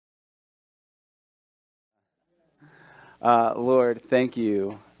Lord, thank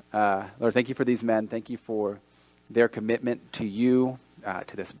you. Lord, thank you for these men. Thank you for their commitment to you,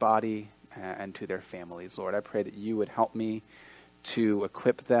 to this body, and to their families. Lord, I pray that you would help me to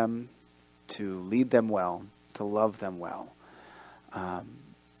equip them, to lead them well, to love them well.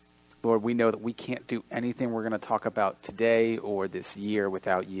 Lord, we know that we can't do anything we're going to talk about today or this year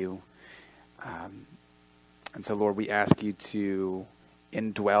without you. And so, Lord, we ask you to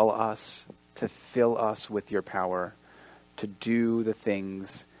indwell us, to fill us with your power, to do the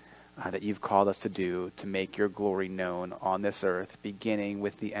things that you've called us to do, to make your glory known on this earth, beginning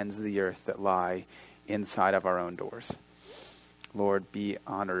with the ends of the earth that lie inside of our own doors. Lord, be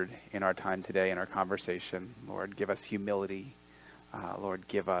honored in our time today, in our conversation. Lord, give us humility. Lord,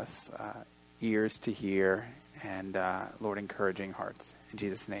 give us ears to hear, and Lord, encouraging hearts. In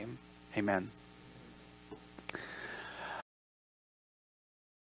Jesus' name, amen.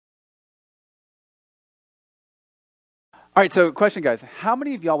 All right, so question, guys. How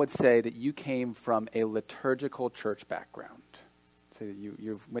many of y'all would say that you came from a liturgical church background? So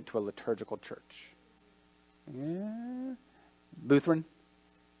you went to a liturgical church. Yeah. Lutheran?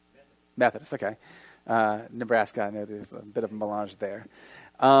 Methodist, okay. Nebraska, I know there's a bit of a melange there.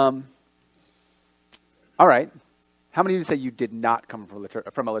 All right. How many of you say you did not come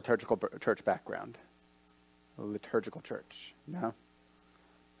from a liturgical church background? A liturgical church? No?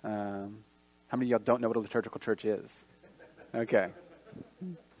 How many of y'all don't know what a liturgical church is? Okay.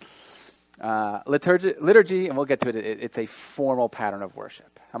 Liturgy, and we'll get to it, it's a formal pattern of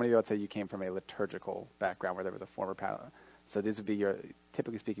worship. How many of you would say you came from a liturgical background where there was a formal pattern? So this would be your,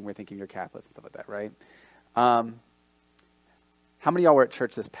 typically speaking, we're thinking you're Catholics and stuff like that, right? How many of y'all were at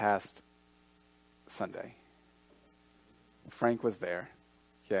church this past Sunday? Frank was there,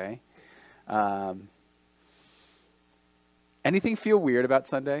 okay. Anything feel weird about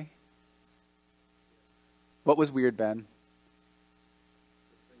Sunday? What was weird, Ben?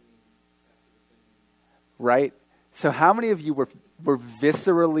 Right? So how many of you were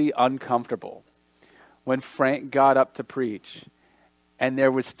viscerally uncomfortable when Frank got up to preach and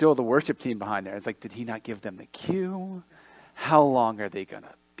there was still the worship team behind there? It's like, did he not give them the cue? How long are they going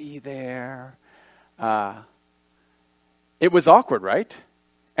to be there? It was awkward, right?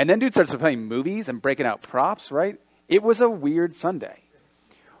 And then dude starts playing movies and breaking out props, right? It was a weird Sunday.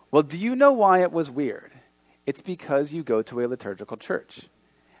 Well, do you know why it was weird? It's because you go to a liturgical church.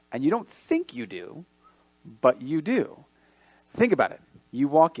 And you don't think you do, but you do. Think about it. You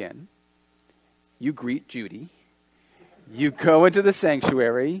walk in, you greet Judy, you go into the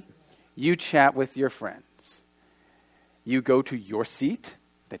sanctuary, you chat with your friends. You go to your seat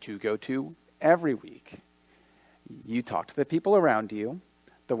that you go to every week. You talk to the people around you.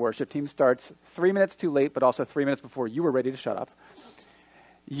 The worship team starts 3 minutes too late, but also 3 minutes before you were ready to shut up.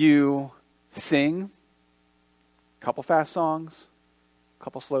 You sing a couple fast songs, a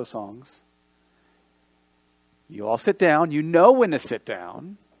couple slow songs. You all sit down. You know when to sit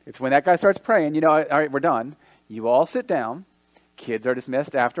down. It's when that guy starts praying. You know, all right, we're done. You all sit down. Kids are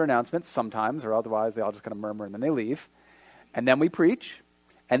dismissed after announcements sometimes, or otherwise they all just kind of murmur and then they leave. And then we preach.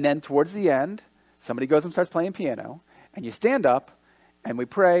 And then towards the end, somebody goes and starts playing piano. And you stand up and we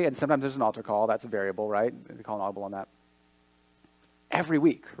pray. And sometimes there's an altar call. That's a variable, right? They call an audible on that. Every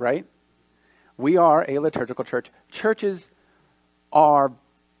week, right? We are a liturgical church. Churches are,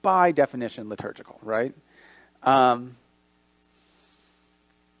 by definition, liturgical, right?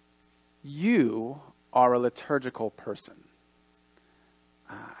 You are a liturgical person.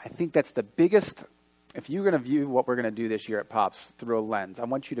 I think that's the biggest, if you're going to view what we're going to do this year at Pops through a lens, I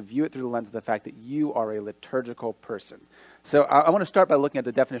want you to view it through the lens of the fact that you are a liturgical person. So I want to start by looking at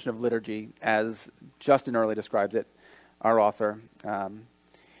the definition of liturgy as Justin Early describes it, our author.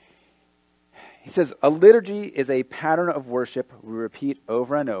 He says, a liturgy is a pattern of worship we repeat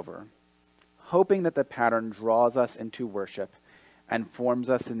over and over, hoping that the pattern draws us into worship and forms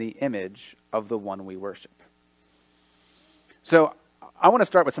us in the image of the one we worship. So I want to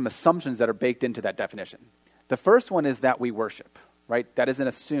start with some assumptions that are baked into that definition. The first one is that we worship, right? That isn't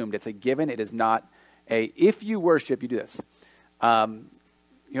assumed. It's a given. It is not a, if you worship, you do this. When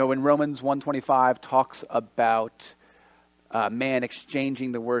Romans 1:25 talks about man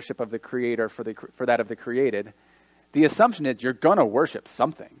exchanging the worship of the Creator for that of the created, the assumption is you're going to worship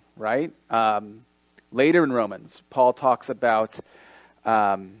something, right? Later in Romans, Paul talks about,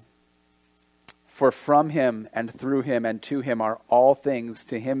 for from him and through him and to him are all things,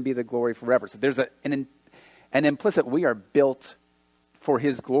 to him be the glory forever. So there's an implicit, we are built for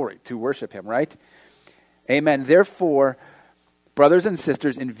his glory, to worship him, right? Amen. Therefore, brothers and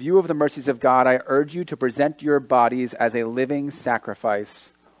sisters, in view of the mercies of God, I urge you to present your bodies as a living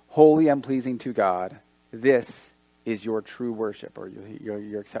sacrifice, holy and pleasing to God. This is your true worship or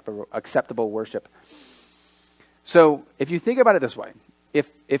your acceptable worship. So if you think about it this way,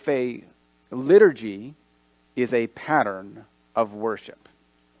 if a liturgy is a pattern of worship,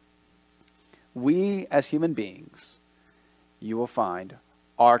 we as human beings, you will find,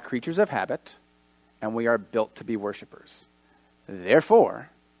 are creatures of habit, and we are built to be worshipers. Therefore,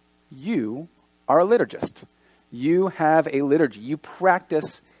 you are a liturgist. You have a liturgy. You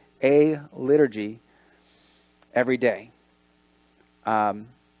practice a liturgy every day.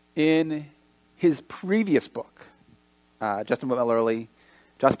 In his previous book, Justin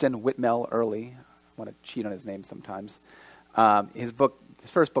Whitmel Early, I want to cheat on his name sometimes. His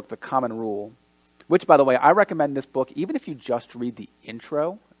first book, The Common Rule, which, by the way, I recommend this book even if you just read the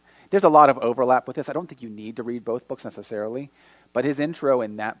intro. There's a lot of overlap with this. I don't think you need to read both books necessarily, but his intro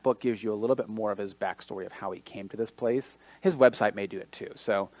in that book gives you a little bit more of his backstory of how he came to this place. His website may do it too,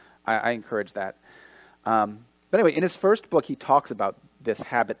 so I encourage that. But anyway, in his first book, he talks about this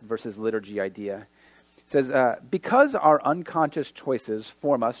habit versus liturgy idea. He says, because our unconscious choices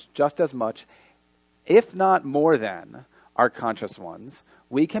form us just as much, if not more than, our conscious ones,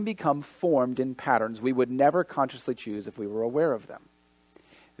 we can become formed in patterns we would never consciously choose if we were aware of them.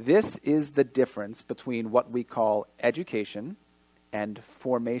 This is the difference between what we call education and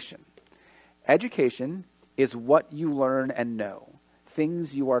formation. Education is what you learn and know,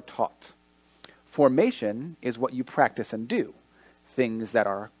 things you are taught. Formation is what you practice and do, things that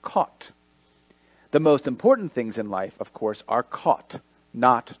are caught. The most important things in life, of course, are caught,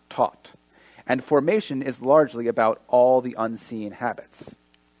 not taught. And formation is largely about all the unseen habits.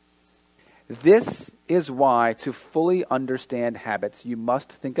 This is why, to fully understand habits, you must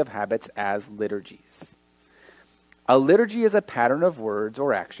think of habits as liturgies. A liturgy is a pattern of words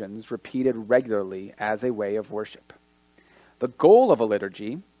or actions repeated regularly as a way of worship. The goal of a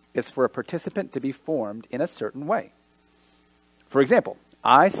liturgy is for a participant to be formed in a certain way. For example,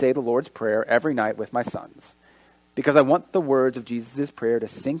 I say the Lord's Prayer every night with my sons because I want the words of Jesus' prayer to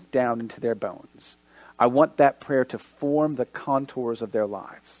sink down into their bones. I want that prayer to form the contours of their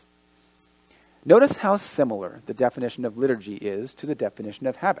lives. Notice how similar the definition of liturgy is to the definition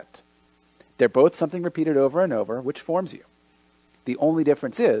of habit. They're both something repeated over and over, which forms you. The only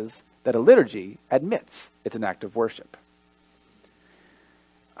difference is that a liturgy admits it's an act of worship.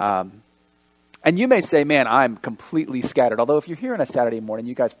 And you may say, man, I'm completely scattered. Although if you're here on a Saturday morning,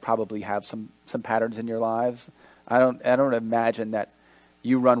 you guys probably have some patterns in your lives. I don't imagine that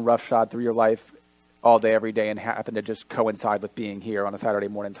you run roughshod through your life all day, every day, and happen to just coincide with being here on a Saturday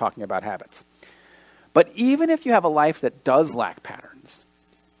morning talking about habits. But even if you have a life that does lack patterns,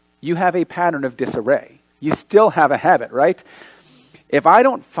 you have a pattern of disarray. You still have a habit, right? If I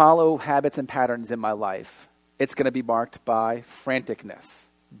don't follow habits and patterns in my life, it's going to be marked by franticness,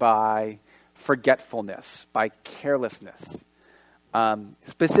 by forgetfulness, by carelessness,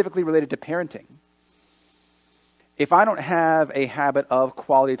 specifically related to parenting. If I don't have a habit of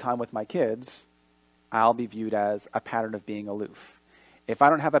quality time with my kids, I'll be viewed as a pattern of being aloof. If I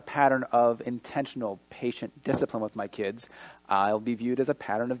don't have a pattern of intentional, patient discipline with my kids, I'll be viewed as a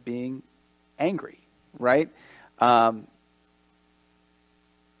pattern of being angry, right?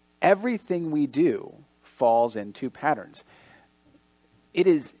 Everything we do falls into patterns. It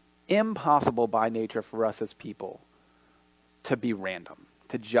is impossible by nature for us as people to be random,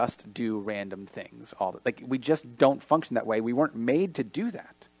 to just do random things. We just don't function that way. We weren't made to do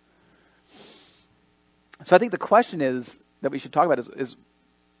that. So I think the question is that we should talk about is,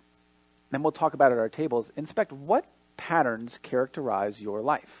 and we'll talk about it at our tables, inspect what patterns characterize your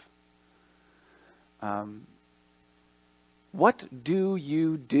life. What do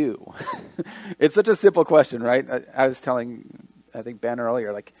you do? It's such a simple question, right? I was telling, I think, Ben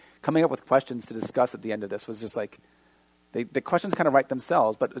earlier, coming up with questions to discuss at the end of this was just the questions kind of write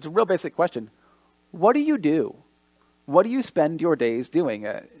themselves, but it's a real basic question. What do you do? What do you spend your days doing?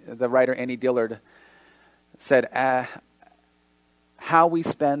 The writer Annie Dillard said, how we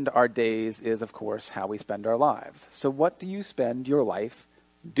spend our days is, of course, how we spend our lives. So what do you spend your life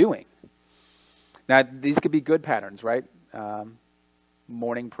doing? Now, these could be good patterns, right?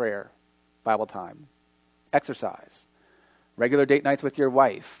 Morning prayer, Bible time, exercise, regular date nights with your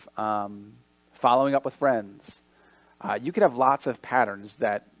wife, following up with friends. You could have lots of patterns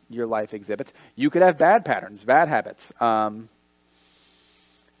that your life exhibits. You could have bad patterns, bad habits.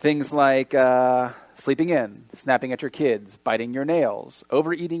 Things like sleeping in, snapping at your kids, biting your nails,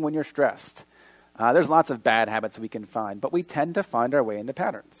 overeating when you're stressed. There's lots of bad habits we can find, but we tend to find our way into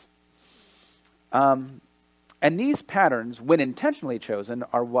patterns. And these patterns, when intentionally chosen,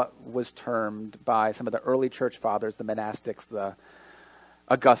 are what was termed by some of the early church fathers, the monastics, the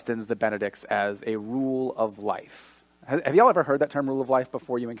Augustines, the Benedicts, as a rule of life. Have y'all ever heard that term, rule of life,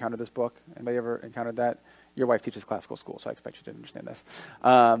 before you encountered this book? Anybody ever encountered that? Your wife teaches classical school, so I expect you to understand this.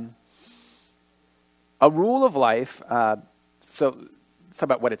 A rule of life, so it's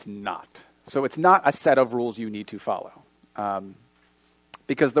about what it's not. So it's not a set of rules you need to follow.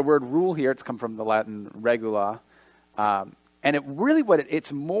 Because the word rule here, it's come from the Latin regula, and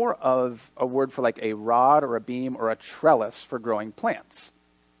it's more of a word for like a rod or a beam or a trellis for growing plants.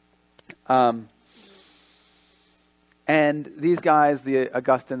 And these guys, the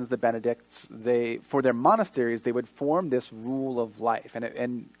Augustines, the Benedicts, for their monasteries, they would form this rule of life,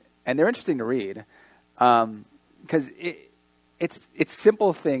 and they're interesting to read, because it's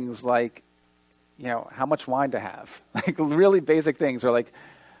simple things like, how much wine to have, like really basic things, or like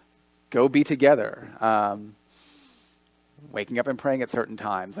go be together, waking up and praying at certain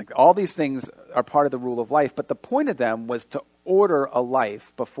times, like all these things are part of the rule of life. But the point of them was to order a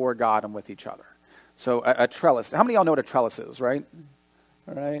life before God and with each other. So a trellis. How many of y'all know what a trellis is, right?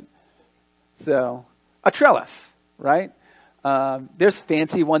 All right. So a trellis, right? There's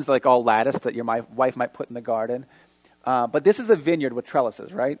fancy ones like all lattice that my wife might put in the garden. But this is a vineyard with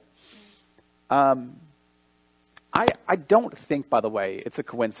trellises, right? I don't think, by the way, it's a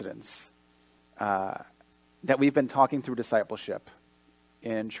coincidence that we've been talking through discipleship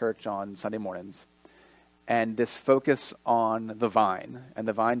in church on Sunday mornings, and this focus on the vine and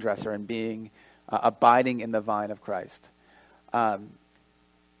the vine dresser and being abiding in the vine of Christ. I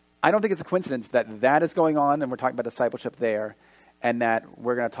don't think it's a coincidence that is going on, and we're talking about discipleship there, and that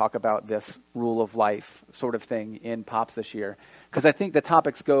we're going to talk about this rule of life sort of thing in Pops this year. Because I think the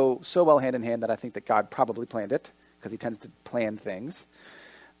topics go so well hand in hand that I think that God probably planned it, because he tends to plan things.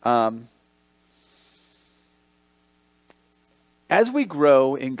 As we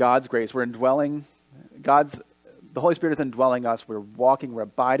grow in God's grace, we're indwelling, the Holy Spirit is indwelling us, we're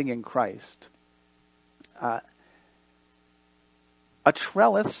abiding in Christ. A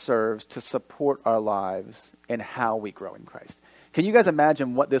trellis serves to support our lives in how we grow in Christ. Can you guys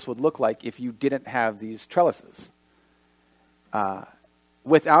imagine what this would look like if you didn't have these trellises?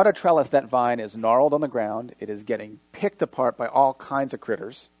 Without a trellis, that vine is gnarled on the ground. It is getting picked apart by all kinds of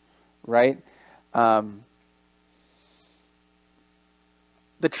critters, right? The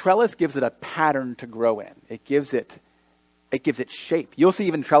trellis gives it a pattern to grow in. It gives it shape. You'll see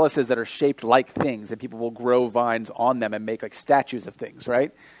even trellises that are shaped like things, and people will grow vines on them and make like statues of things,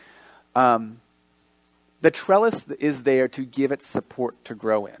 right? The trellis is there to give it support to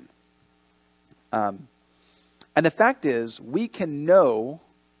grow in. And the fact is, we can know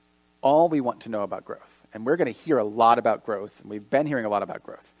all we want to know about growth. And we're going to hear a lot about growth, and we've been hearing a lot about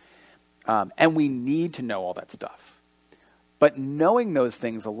growth. And we need to know all that stuff. But knowing those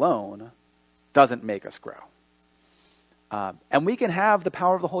things alone doesn't make us grow. And we can have the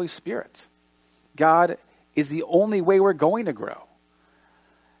power of the Holy Spirit. God is the only way we're going to grow.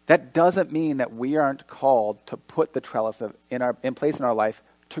 That doesn't mean that we aren't called to put the trellis in place in our life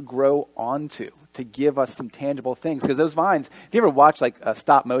to grow onto, to give us some tangible things. Because those vines, if you ever watch like a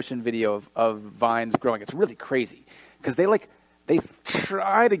stop motion video of vines growing, it's really crazy. Because they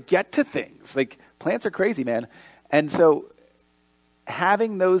try to get to things. Like plants are crazy, man. And so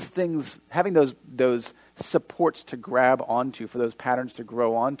having those things, having those supports to grab onto, for those patterns to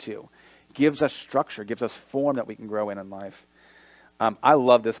grow onto, gives us structure, gives us form that we can grow in life. I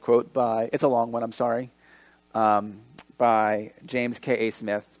love this quote it's a long one, I'm sorry, by James K.A.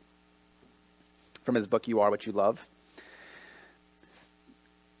 Smith from his book, You Are What You Love.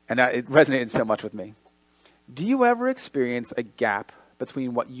 And it resonated so much with me. Do you ever experience a gap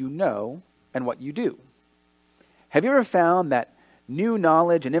between what you know and what you do? Have you ever found that new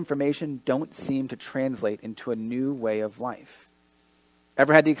knowledge and information don't seem to translate into a new way of life?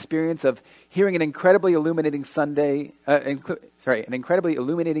 Ever had the experience of hearing an incredibly illuminating an incredibly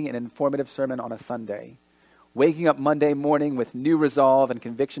illuminating and informative sermon on a Sunday, waking up Monday morning with new resolve and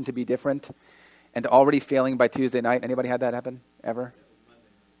conviction to be different, and already failing by Tuesday night? Anybody had that happen ever?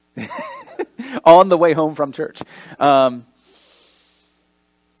 On the way home from church.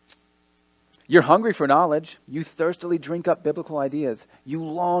 You're hungry for knowledge. You thirstily drink up biblical ideas. You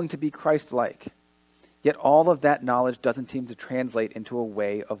long to be Christ-like. Yet all of that knowledge doesn't seem to translate into a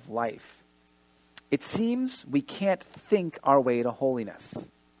way of life. It seems we can't think our way to holiness.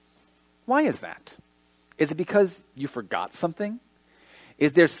 Why is that? Is it because you forgot something?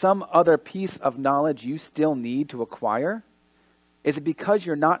 Is there some other piece of knowledge you still need to acquire? Is it because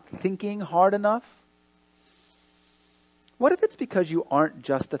you're not thinking hard enough? What if it's because you aren't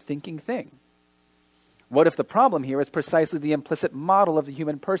just a thinking thing? What if the problem here is precisely the implicit model of the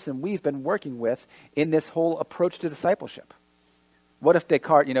human person we've been working with in this whole approach to discipleship? What if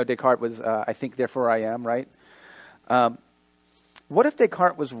Descartes was, I think, therefore I am, right? What if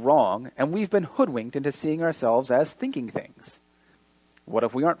Descartes was wrong and we've been hoodwinked into seeing ourselves as thinking things? What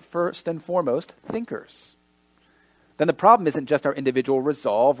if we aren't first and foremost thinkers? Then the problem isn't just our individual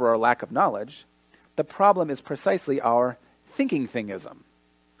resolve or our lack of knowledge. The problem is precisely our thinking thingism,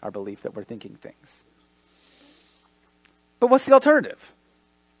 our belief that we're thinking things. But what's the alternative?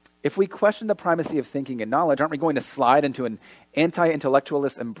 If we question the primacy of thinking and knowledge, aren't we going to slide into an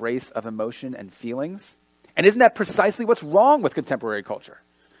anti-intellectualist embrace of emotion and feelings? And isn't that precisely what's wrong with contemporary culture?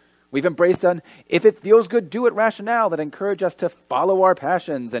 We've embraced an if it feels good, do it rationale that encourage us to follow our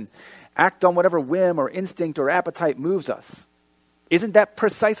passions and act on whatever whim or instinct or appetite moves us. Isn't that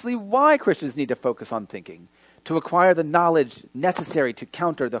precisely why Christians need to focus on thinking, to acquire the knowledge necessary to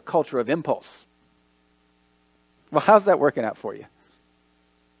counter the culture of impulse? Well, how's that working out for you?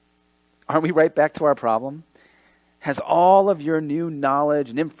 Aren't we right back to our problem? Has all of your new knowledge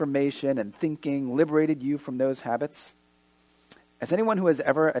and information and thinking liberated you from those habits? As anyone who has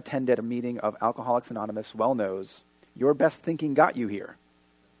ever attended a meeting of Alcoholics Anonymous well knows, your best thinking got you here.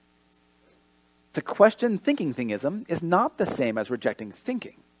 To question thinking thingism is not the same as rejecting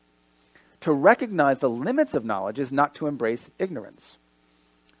thinking. To recognize the limits of knowledge is not to embrace ignorance.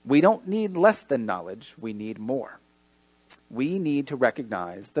 We don't need less than knowledge, we need more. We need to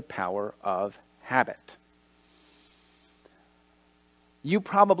recognize the power of habit. You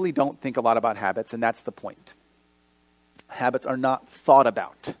probably don't think a lot about habits, and that's the point. Habits are not thought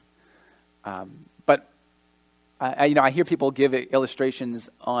about. But I hear people give illustrations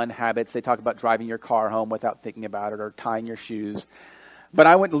on habits. They talk about driving your car home without thinking about it or tying your shoes. But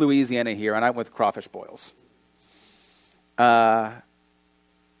I went to Louisiana here, and I went with crawfish boils.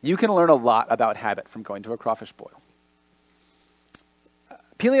 You can learn a lot about habit from going to a crawfish boil.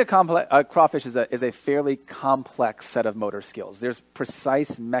 Peeling a crawfish is a fairly complex set of motor skills. There's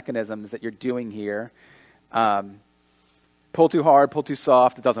precise mechanisms that you're doing here. Pull too hard, pull too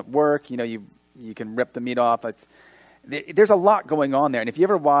soft, it doesn't work. You can rip the meat off. There's a lot going on there. And if you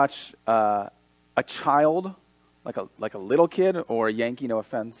ever watch a child, like a little kid or a Yankee, no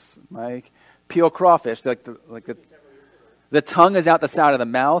offense, Mike, peel crawfish, the tongue is out the side of the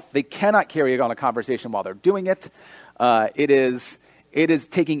mouth. They cannot carry on a conversation while they're doing it. It is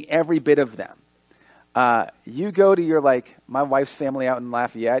taking every bit of them. You go to my wife's family out in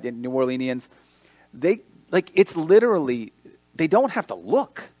Lafayette, in New Orleans, it's literally, they don't have to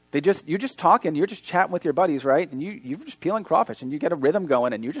look. You're just talking, you're just chatting with your buddies, right? And you're just peeling crawfish and you get a rhythm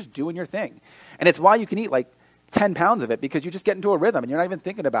going and you're just doing your thing. And it's why you can eat 10 pounds of it, because you just get into a rhythm and you're not even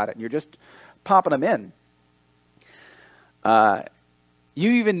thinking about it and you're just popping them in.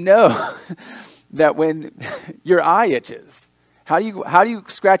 You even know that when your eye itches, how do you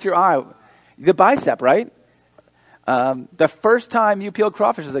scratch your eye? The bicep, right? The first time you peeled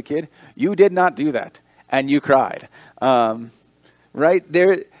crawfish as a kid, you did not do that, and you cried. Right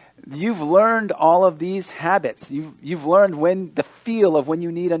there, you've learned all of these habits. You've learned the feel of when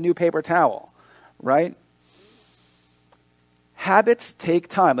you need a new paper towel, right? Habits take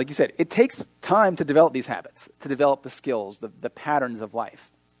time. Like you said, it takes time to develop these habits, to develop the skills, the patterns of life.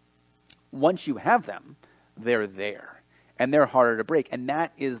 Once you have them, they're there. And they're harder to break. And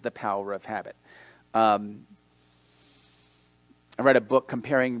that is the power of habit. I read a book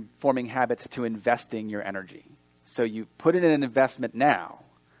comparing forming habits to investing your energy. So you put it in an investment now.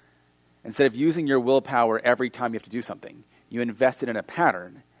 Instead of using your willpower every time you have to do something, you invest it in a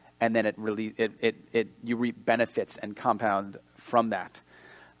pattern, and then you reap benefits and compound from that.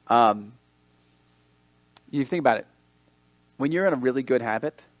 You think about it. When you're in a really good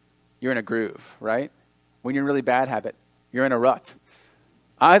habit, you're in a groove, right? When you're in a really bad habit, you're in a rut.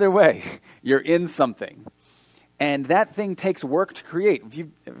 Either way, you're in something. And that thing takes work to create. If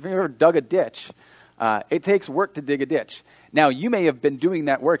you've ever dug a ditch, it takes work to dig a ditch. Now, you may have been doing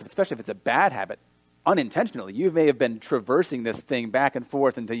that work, especially if it's a bad habit, unintentionally. You may have been traversing this thing back and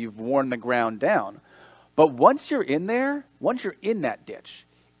forth until you've worn the ground down. But once you're in there, once you're in that ditch,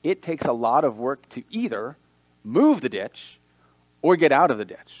 it takes a lot of work to either move the ditch or get out of the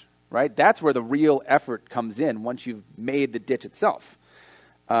ditch. Right? That's where the real effort comes in once you've made the ditch itself.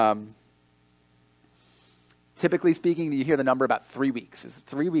 Typically speaking, you hear the number about 3 weeks. Is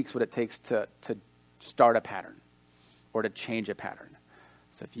 3 weeks what it takes to start a pattern or to change a pattern?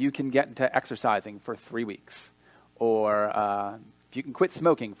 So if you can get into exercising for 3 weeks, or if you can quit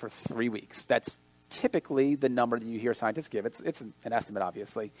smoking for 3 weeks, that's typically the number that you hear scientists give. It's an estimate,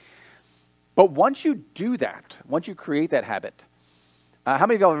 obviously. But once you do that, once you create that habit, how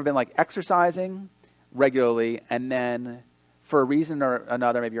many of you have ever been exercising regularly, and then for a reason or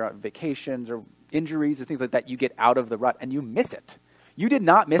another, maybe you're on vacations or injuries or things like that, you get out of the rut and you miss it. You did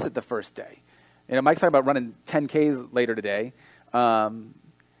not miss it the first day. Mike's talking about running 10Ks later today. The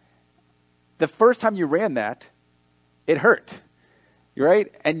first time you ran that, it hurt,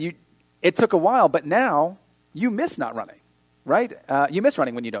 right? And it took a while, but now you miss not running, right? You miss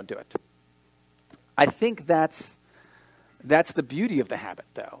running when you don't do it. I think that's the beauty of the habit,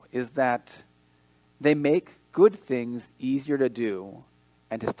 though, is that they make good things easier to do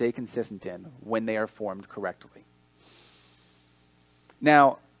and to stay consistent in when they are formed correctly.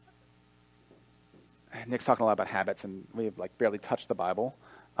 Now, Nick's talking a lot about habits, and we've barely touched the Bible.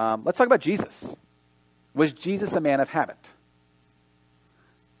 Let's talk about Jesus. Was Jesus a man of habit?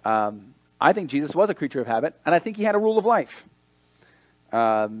 I think Jesus was a creature of habit, and I think he had a rule of life.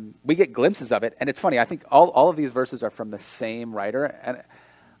 We get glimpses of it, and it's funny. I think all of these verses are from the same writer, and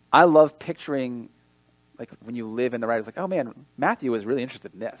I love picturing, when you live in the writers, oh man, Matthew was really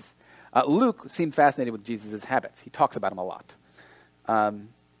interested in this. Luke seemed fascinated with Jesus' habits. He talks about them a lot.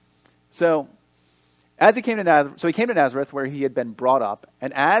 So he came to Nazareth, where he had been brought up,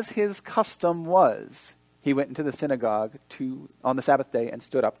 and as his custom was, he went into the synagogue on the Sabbath day and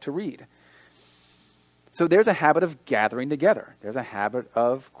stood up to read. So there's a habit of gathering together. There's a habit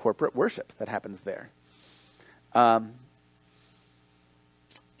of corporate worship that happens there.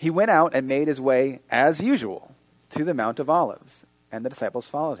 He went out and made his way, as usual, to the Mount of Olives, and the disciples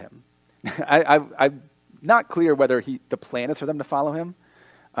followed him. I'm not clear whether the plan is for them to follow him,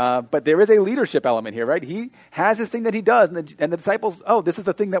 but there is a leadership element here, right? He has this thing that he does, and the disciples, this is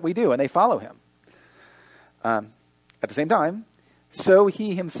the thing that we do, and they follow him. At the same time, so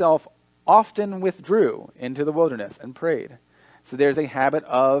he himself often withdrew into the wilderness and prayed. So there's a habit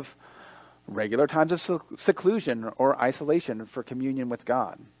of regular times of seclusion or isolation for communion with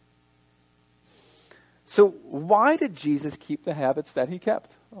God. So why did Jesus keep the habits that he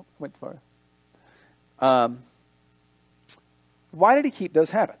kept? Went too far. Why did he keep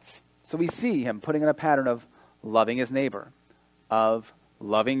those habits? So we see him putting in a pattern of loving his neighbor, of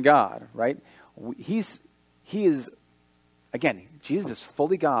loving God, right? He is, again, Jesus is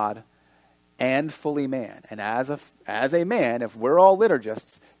fully God and fully man. And as a man, if we're all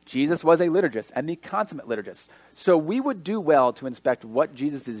liturgists, Jesus was a liturgist and the consummate liturgist. So we would do well to inspect what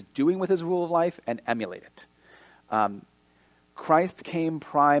Jesus is doing with his rule of life and emulate it. Christ came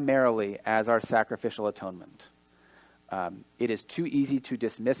primarily as our sacrificial atonement. It is too easy to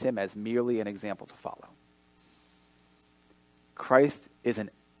dismiss him as merely an example to follow. Christ is an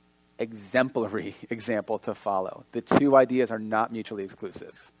exemplary example to follow. The two ideas are not mutually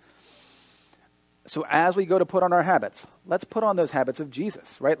exclusive. So as we go to put on our habits, let's put on those habits of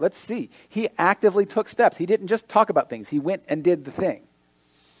Jesus, right? Let's see. He actively took steps. He didn't just talk about things. He went and did the thing.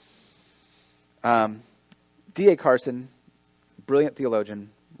 D.A. Carson, brilliant theologian,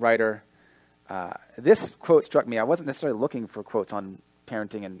 writer. This quote struck me. I wasn't necessarily looking for quotes on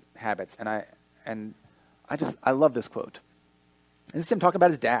parenting and habits, and I love this quote. This is him talking about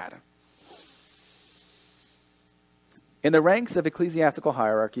his dad. In the ranks of ecclesiastical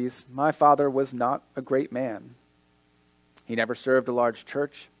hierarchies, my father was not a great man. He never served a large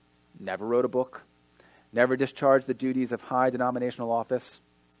church, never wrote a book, never discharged the duties of high denominational office.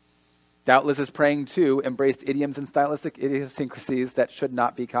 Doubtless his praying, too, embraced idioms and stylistic idiosyncrasies that should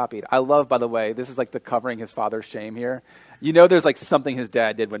not be copied. I love, by the way, this is the covering his father's shame here. There's something his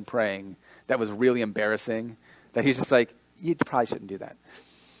dad did when praying that was really embarrassing, that he's just you probably shouldn't do that.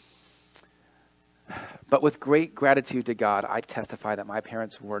 But with great gratitude to God, I testify that my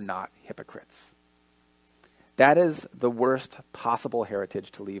parents were not hypocrites. That is the worst possible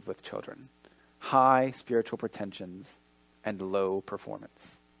heritage to leave with children. High spiritual pretensions and low performance.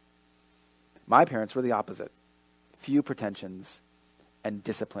 My parents were the opposite. Few pretensions and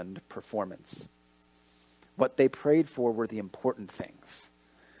disciplined performance. What they prayed for were the important things.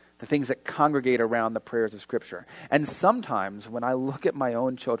 The things that congregate around the prayers of Scripture. And sometimes when I look at my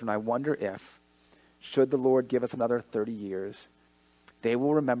own children, I wonder if, should the Lord give us another 30 years, they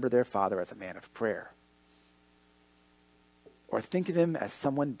will remember their father as a man of prayer. Or think of him as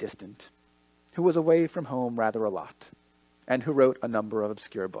someone distant, who was away from home rather a lot, and who wrote a number of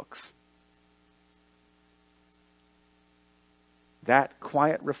obscure books. That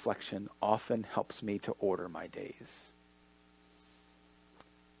quiet reflection often helps me to order my days.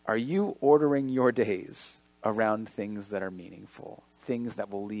 Are you ordering your days around things that are meaningful, things that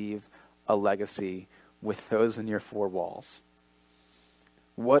will leave a legacy with those in your four walls?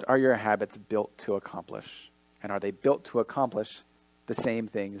 What are your habits built to accomplish? And are they built to accomplish the same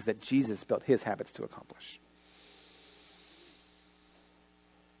things that Jesus built his habits to accomplish?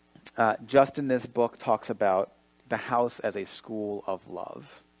 Justin, this book talks about the house as a school of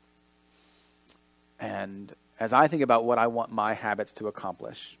love. And as I think about what I want my habits to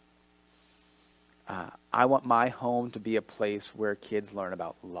accomplish, I want my home to be a place where kids learn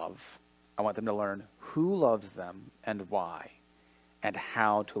about love. I want them to learn who loves them and why, and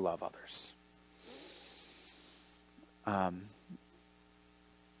how to love others.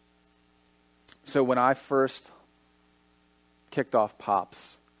 So when I first kicked off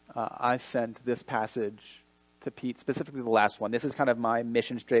Pops, I sent this passage to Pete, specifically the last one. This is kind of my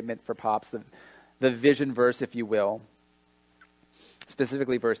mission statement for Pops, the vision verse, if you will,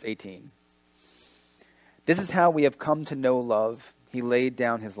 specifically verse 18. This is how we have come to know love. He laid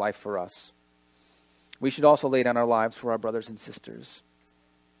down his life for us. We should also lay down our lives for our brothers and sisters.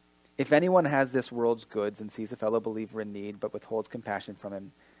 If anyone has this world's goods and sees a fellow believer in need but withholds compassion from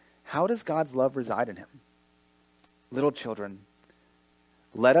him, how does God's love reside in him? Little children,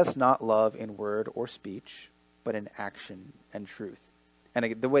 let us not love in word or speech, but in action and truth.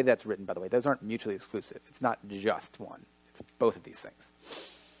 And the way that's written, by the way, those aren't mutually exclusive. It's not just one. It's both of these things.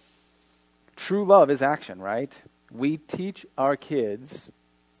 True love is action, right? We teach our kids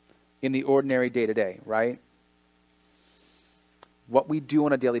in the ordinary day-to-day, right? What we do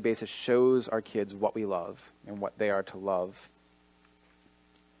on a daily basis shows our kids what we love and what they are to love.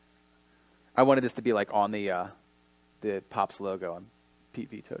 I wanted this to be like on the Pops logo, and Pete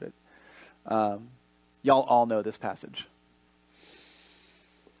vetoed it. Y'all all know this passage.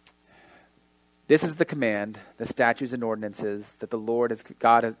 This is the command, the statutes and ordinances that the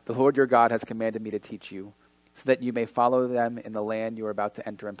Lord your God has commanded me to teach you, so that you may follow them in the land you are about to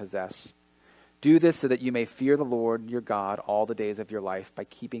enter and possess. Do this so that you may fear the Lord your God all the days of your life by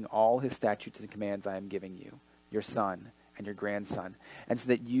keeping all his statutes and commands I am giving you, your son and your grandson, and so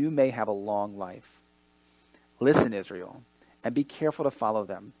that you may have a long life. Listen, Israel, and be careful to follow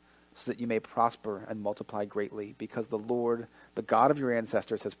them, so that you may prosper and multiply greatly, because the Lord, the God of your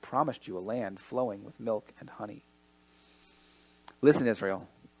ancestors, has promised you a land flowing with milk and honey. Listen, Israel,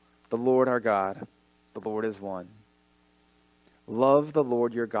 the Lord our God, the Lord is one. Love the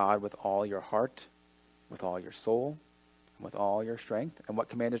Lord your God with all your heart, with all your soul, and with all your strength. And what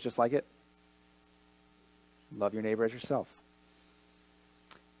command is just like it? Love your neighbor as yourself.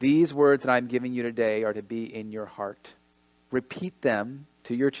 These words that I'm giving you today are to be in your heart. Repeat them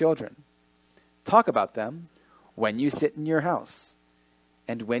to your children. Talk about them when you sit in your house,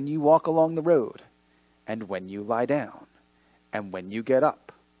 and when you walk along the road, and when you lie down, and when you get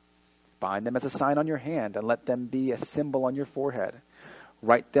up. Bind them as a sign on your hand, and let them be a symbol on your forehead.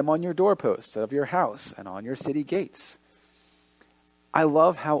 Write them on your doorposts of your house and on your city gates. I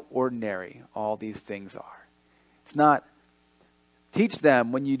love how ordinary all these things are. It's not, teach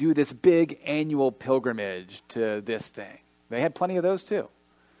them when you do this big annual pilgrimage to this thing. They had plenty of those too.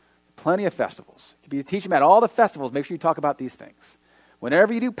 Plenty of festivals. If you teach them at all the festivals, make sure you talk about these things.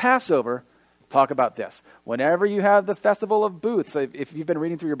 Whenever you do Passover, talk about this. Whenever you have the Festival of Booths, if you've been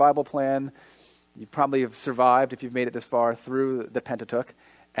reading through your Bible plan, you probably have survived, if you've made it this far, through the Pentateuch.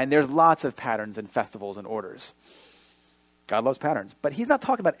 And there's lots of patterns and festivals and orders. God loves patterns. But he's not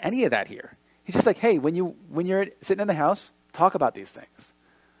talking about any of that here. He's just like, hey, when you're sitting in the house, talk about these things.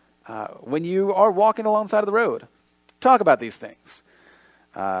 When you are walking alongside of the road, talk about these things.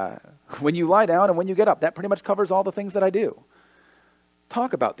 When you lie down and when you get up, that pretty much covers all the things that I do.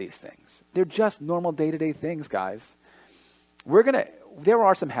 Talk about these things. They're just normal day-to-day things, guys. There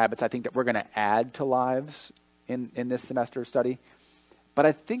are some habits I think that we're going to add to lives in this semester study. But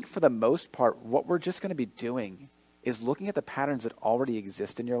I think for the most part, what we're just going to be doing is looking at the patterns that already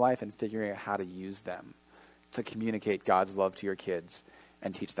exist in your life and figuring out how to use them to communicate God's love to your kids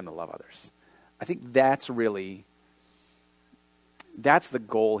and teach them to love others. I think that's the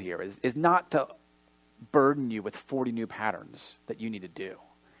goal here, is not to burden you with 40 new patterns that you need to do.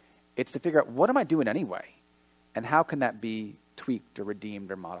 It's to figure out, what am I doing anyway? And how can that be tweaked or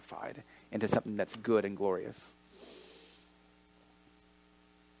redeemed or modified into something that's good and glorious?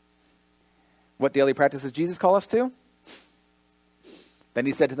 What daily practice does Jesus call us to? Then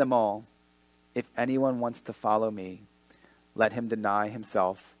he said to them all, if anyone wants to follow me, let him deny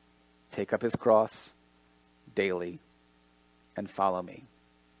himself, take up his cross daily, and follow me.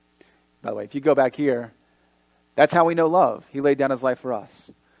 By the way, if you go back here, that's how we know love. He laid down his life for us.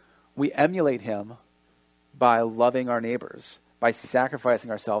 We emulate him by loving our neighbors, by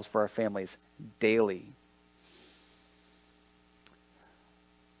sacrificing ourselves for our families daily.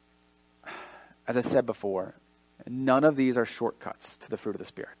 As I said before, none of these are shortcuts to the fruit of the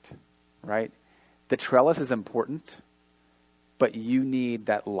Spirit, right? The trellis is important, but you need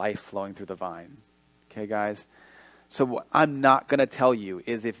that life flowing through the vine. Okay, guys? So what I'm not going to tell you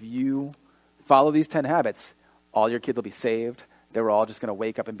is if you follow these 10 habits, all your kids will be saved. They're all just going to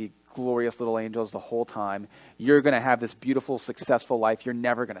wake up and be glorious little angels the whole time. You're going to have this beautiful, successful life. You're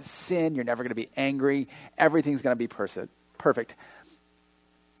never going to sin. You're never going to be angry. Everything's going to be perfect.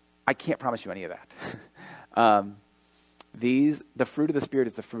 I can't promise you any of that. The fruit of the Spirit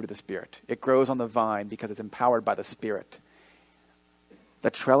is the fruit of the Spirit. It grows on the vine because it's empowered by the Spirit. The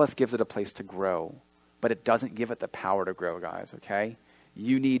trellis gives it a place to grow, but it doesn't give it the power to grow, guys, okay?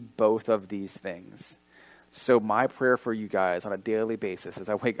 You need both of these things. So my prayer for you guys on a daily basis as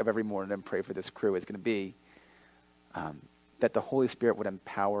I wake up every morning and pray for this crew is going to be that the Holy Spirit would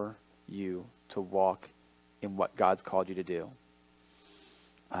empower you to walk in what God's called you to do.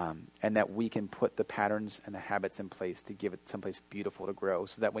 And that we can put the patterns and the habits in place to give it someplace beautiful to grow,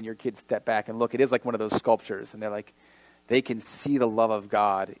 so that when your kids step back and look, it is like one of those sculptures, and they're like, they can see the love of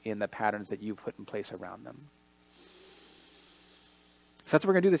God in the patterns that you put in place around them. So that's what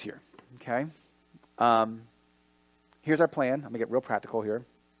we're going to do this year, okay? Here's our plan. I'm going to get real practical here.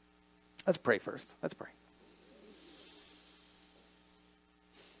 Let's pray first. Let's pray.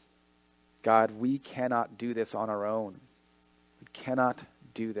 God, we cannot do this on our own. We cannot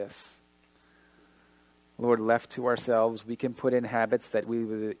do this. Lord, left to ourselves, we can put in habits that we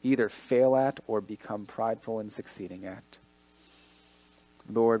would either fail at or become prideful in succeeding at.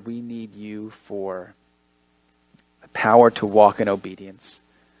 Lord, we need you for the power to walk in obedience.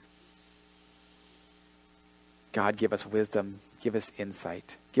 God, give us wisdom. Give us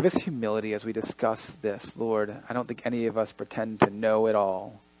insight. Give us humility as we discuss this. Lord, I don't think any of us pretend to know it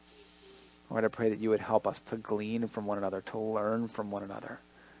all. Lord, I pray that you would help us to glean from one another, to learn from one another,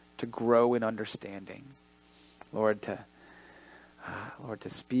 to grow in understanding. Lord, to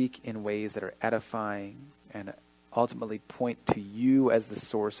speak in ways that are edifying and ultimately point to you as the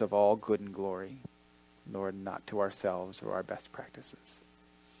source of all good and glory. Lord, not to ourselves or our best practices.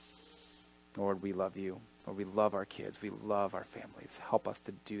 Lord, we love you. Lord, we love our kids. We love our families. Help us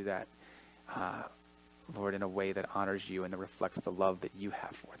to do that, Lord, in a way that honors you and that reflects the love that you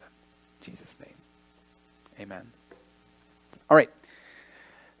have for them. In Jesus' name, amen. All right.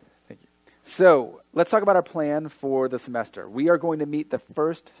 Thank you. So let's talk about our plan for the semester. We are going to meet the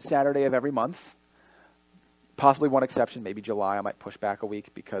first Saturday of every month. Possibly one exception, maybe July. I might push back a week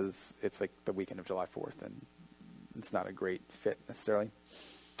because it's like the weekend of July 4th, and it's not a great fit necessarily.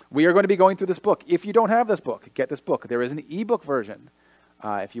 We are going to be going through this book. If you don't have this book, get this book. There is an ebook version.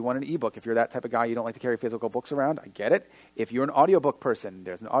 If you want an ebook, if you're that type of guy, you don't like to carry physical books around, I get it. If you're an audiobook person,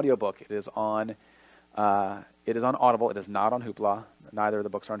 there's an audiobook. It is on Audible. It is not on Hoopla. Neither of the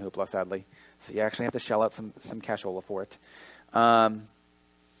books are on Hoopla, sadly. So you actually have to shell out some cashola for it.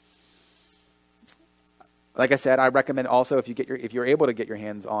 Like I said, I recommend also if you're able to get your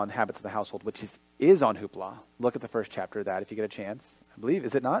hands on Habits of the Household, which is on Hoopla. Look at the first chapter of that if you get a chance. I believe,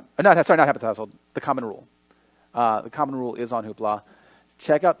 is it not? Not Habits of the Household. The Common Rule. The Common Rule is on Hoopla.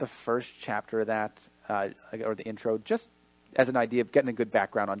 Check out the first chapter of that, or the intro, just as an idea of getting a good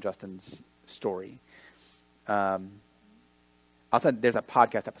background on Justin's story. There's a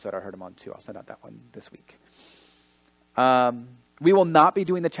podcast episode I heard him on too. I'll send out that one this week. We will not be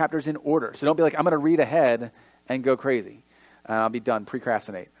doing the chapters in order. So don't be like, I'm going to read ahead and go crazy. I'll be done.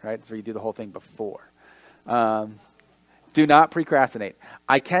 Procrastinate, right? So you do the whole thing before. Do not procrastinate.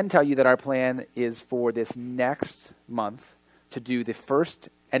 I can tell you that our plan is for this next month to do the 1st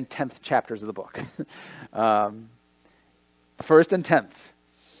and 10th chapters of the book. 1st and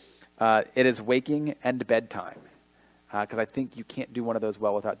 10th. It is waking and bedtime. Because I think you can't do one of those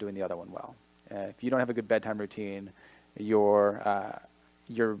well without doing the other one well. If you don't have a good bedtime routine, your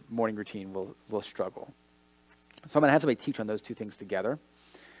morning routine will struggle. So I'm going to have somebody teach on those two things together.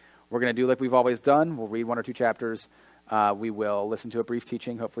 We're going to do like we've always done. We'll read 1 or 2 chapters. We will listen to a brief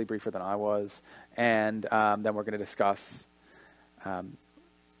teaching, hopefully briefer than I was. And then we're going to discuss. Then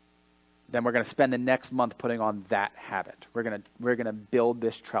we're going to spend the next month putting on that habit. We're going to build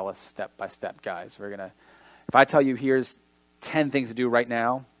this trellis step by step, guys. If I tell you here's 10 things to do right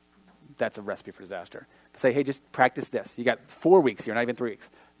now, that's a recipe for disaster. Say, hey, just practice this. You got 4 weeks here, not even 3 weeks.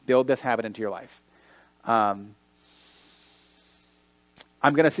 Build this habit into your life. I'm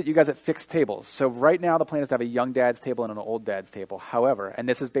going to sit you guys at fixed tables. So right now the plan is to have a young dad's table and an old dad's table. However, and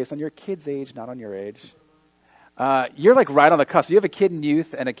this is based on your kid's age, not on your age. You're like right on the cusp. You have a kid in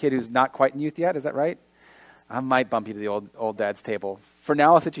youth and a kid who's not quite in youth yet. Is that right? I might bump you to the old dad's table. For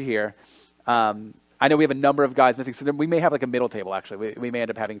now, I'll sit you here. I know we have a number of guys missing, so then we may have like a middle table, actually. We may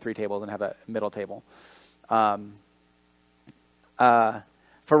end up having 3 tables and have a middle table. For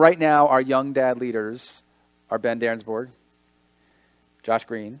right now, our young dad leaders are Ben Dansborg, Josh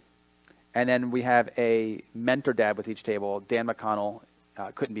Green, and then we have a mentor dad with each table. Dan McConnell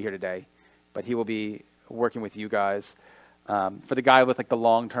couldn't be here today, but he will be working with you guys. For the guy with like the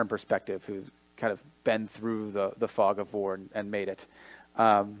long-term perspective who's kind of been through the fog of war and made it.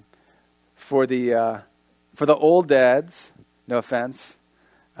 For the old dads, no offense,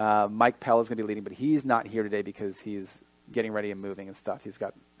 Mike Pell is going to be leading, but he's not here today because he's getting ready and moving and stuff. His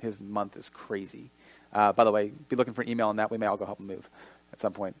month is crazy. By the way, be looking for an email on that. We may all go help him move at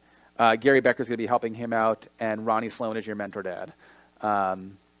some point. Gary Becker's going to be helping him out, and Ronnie Sloan is your mentor dad.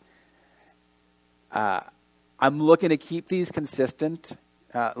 I'm looking to keep these consistent.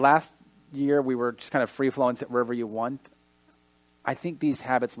 Last year, we were just kind of free-flowing, sit wherever you want. I think these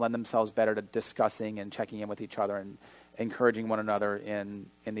habits lend themselves better to discussing and checking in with each other and encouraging one another in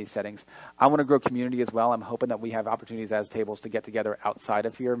these settings. I want to grow community as well. I'm hoping that we have opportunities as tables to get together outside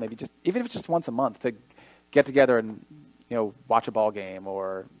of here, maybe just, even if it's just once a month, to get together and, watch a ball game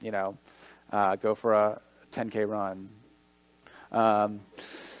or, go for a 10K run.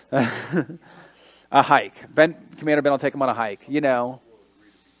 A hike. Commander Ben will take him on a hike, Yeah.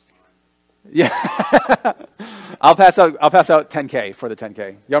 I'll pass out 10K for the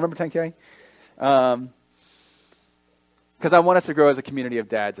 10K. Y'all remember 10K? Because I want us to grow as a community of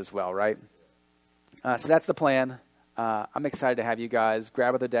dads as well, right? So that's the plan. I'm excited to have you guys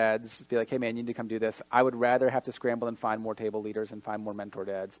grab other dads, be like, hey, man, you need to come do this. I would rather have to scramble and find more table leaders and find more mentor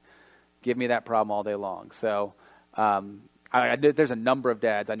dads. Give me that problem all day long. So there's a number of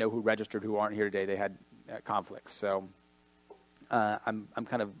dads I know who registered who aren't here today. They had conflicts. So I'm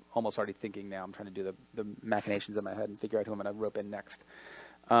kind of almost already thinking now. I'm trying to do the machinations in my head and figure out who I'm going to rope in next.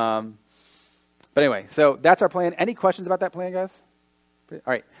 But anyway, so that's our plan. Any questions about that plan, guys? All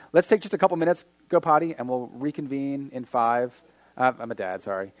right, let's take just a couple minutes, go potty, and we'll reconvene in 5. I'm a dad,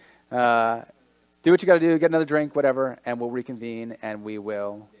 sorry. Do what you got to do, get another drink, whatever, and we'll reconvene, and we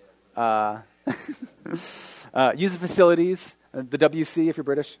will use the facilities, the WC if you're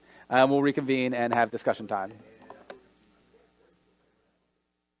British, and we'll reconvene and have discussion time.